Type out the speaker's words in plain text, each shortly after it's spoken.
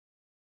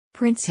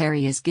Prince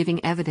Harry is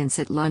giving evidence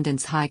at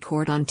London's High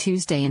Court on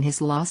Tuesday in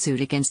his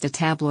lawsuit against a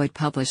tabloid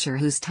publisher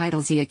whose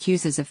titles he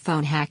accuses of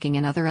phone hacking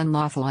and other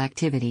unlawful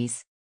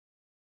activities.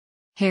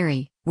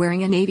 Harry,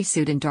 wearing a navy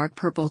suit and dark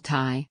purple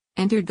tie,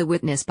 entered the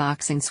witness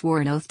box and swore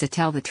an oath to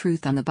tell the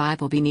truth on the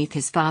Bible beneath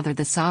his father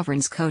the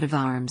sovereign's coat of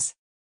arms.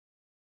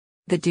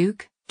 The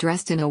Duke,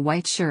 dressed in a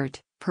white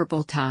shirt,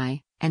 purple tie,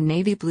 and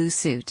navy blue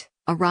suit,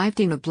 arrived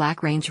in a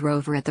black Range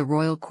Rover at the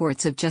Royal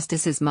Courts of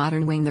Justice's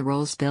modern wing, the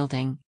Rolls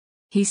Building.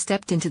 He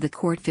stepped into the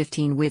Court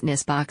 15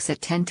 witness box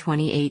at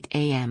 10:28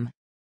 a.m.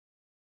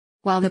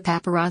 While the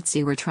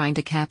paparazzi were trying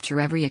to capture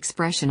every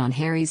expression on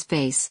Harry's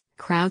face,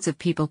 crowds of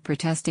people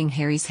protesting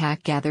Harry's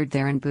hack gathered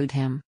there and booed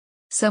him.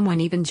 Someone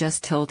even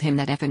just told him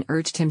that F and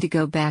urged him to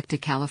go back to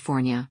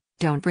California.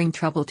 Don't bring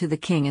trouble to the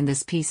king in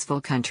this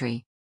peaceful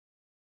country.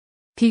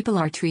 People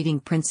are treating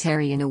Prince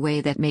Harry in a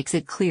way that makes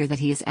it clear that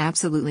he is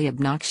absolutely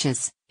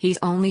obnoxious. He's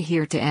only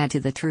here to add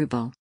to the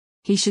trouble.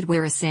 He should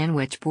wear a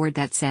sandwich board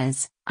that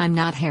says, "I'm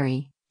not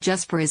Harry,"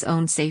 just for his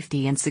own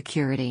safety and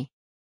security.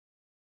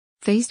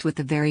 Faced with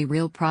the very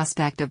real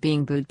prospect of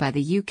being booed by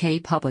the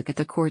UK public at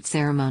the court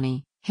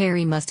ceremony,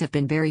 Harry must have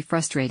been very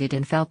frustrated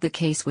and felt the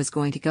case was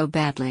going to go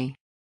badly.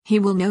 He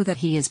will know that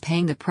he is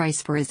paying the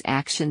price for his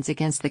actions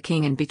against the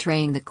king and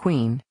betraying the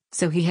Queen,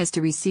 so he has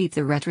to receive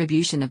the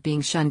retribution of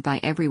being shunned by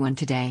everyone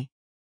today.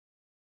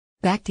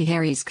 Back to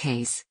Harry's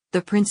case.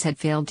 The prince had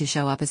failed to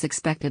show up as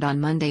expected on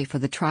Monday for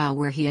the trial,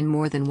 where he and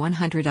more than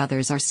 100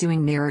 others are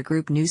suing Mirror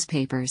Group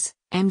newspapers,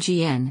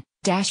 MGN,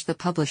 the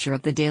publisher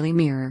of the Daily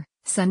Mirror,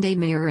 Sunday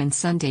Mirror and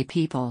Sunday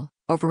People,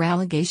 over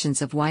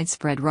allegations of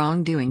widespread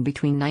wrongdoing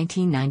between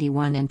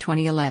 1991 and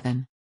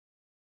 2011.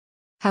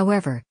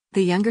 However,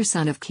 the younger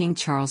son of King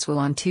Charles will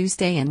on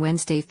Tuesday and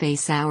Wednesday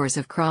face hours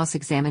of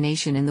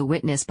cross-examination in the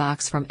witness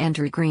box from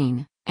Andrew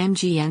Green,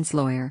 MGN's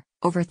lawyer,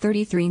 over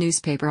 33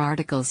 newspaper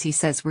articles he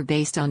says were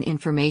based on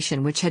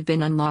information which had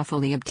been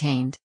unlawfully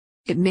obtained.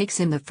 It makes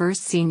him the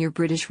first senior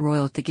British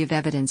royal to give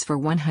evidence for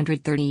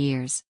 130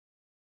 years.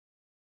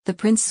 The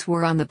prince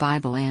swore on the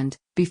Bible and,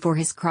 before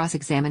his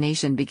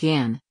cross-examination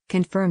began,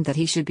 confirmed that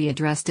he should be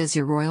addressed as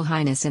Your Royal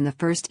Highness in the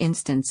first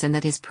instance and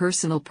that his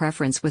personal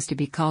preference was to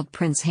be called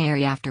Prince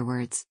Harry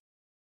afterwards.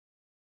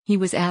 He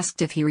was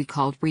asked if he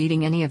recalled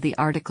reading any of the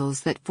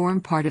articles that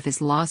formed part of his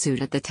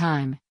lawsuit at the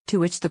time, to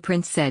which the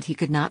prince said he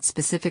could not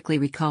specifically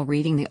recall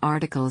reading the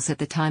articles at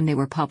the time they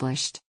were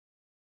published.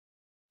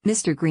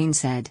 Mr. Green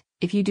said,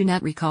 "If you do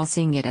not recall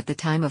seeing it at the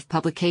time of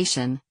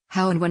publication,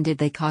 how and when did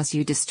they cause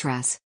you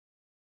distress?"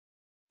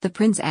 The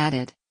prince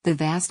added, "The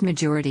vast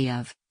majority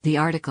of the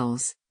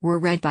articles were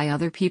read by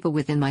other people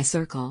within my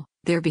circle.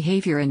 Their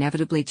behavior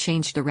inevitably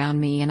changed around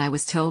me and I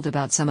was told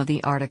about some of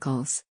the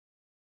articles.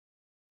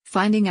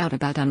 Finding out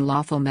about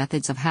unlawful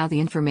methods of how the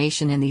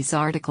information in these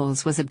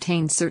articles was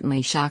obtained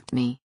certainly shocked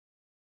me.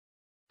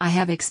 I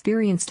have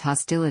experienced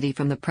hostility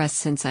from the press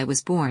since I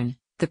was born,"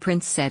 the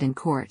prince said in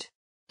court.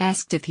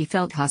 Asked if he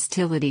felt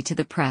hostility to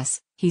the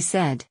press, he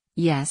said,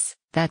 "Yes,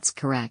 that's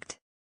correct."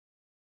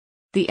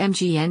 The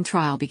MGN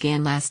trial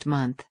began last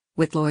month,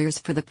 with lawyers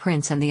for the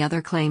prince and the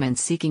other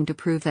claimants seeking to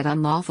prove that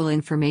unlawful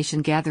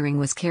information gathering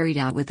was carried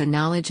out with the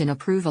knowledge and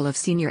approval of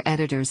senior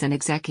editors and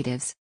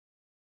executives.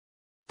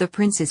 The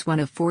prince is one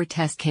of 4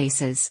 test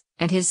cases,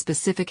 and his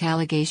specific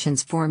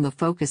allegations form the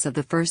focus of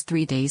the first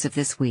 3 days of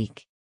this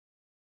week.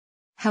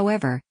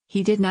 However,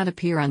 he did not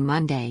appear on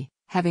Monday,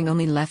 having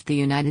only left the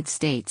United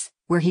States,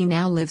 where he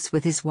now lives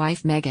with his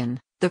wife Meghan,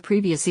 the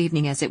previous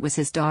evening as it was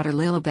his daughter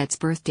Lilibet's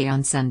birthday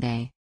on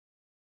Sunday.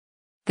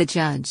 The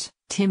judge,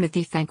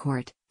 Timothy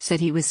Fancourt, said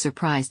he was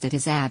surprised at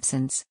his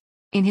absence.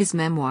 In his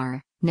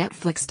memoir,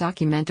 Netflix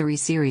documentary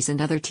series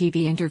and other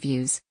TV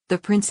interviews, the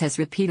prince has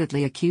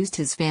repeatedly accused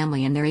his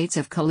family and their aides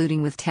of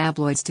colluding with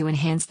tabloids to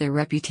enhance their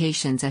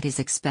reputations at his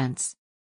expense.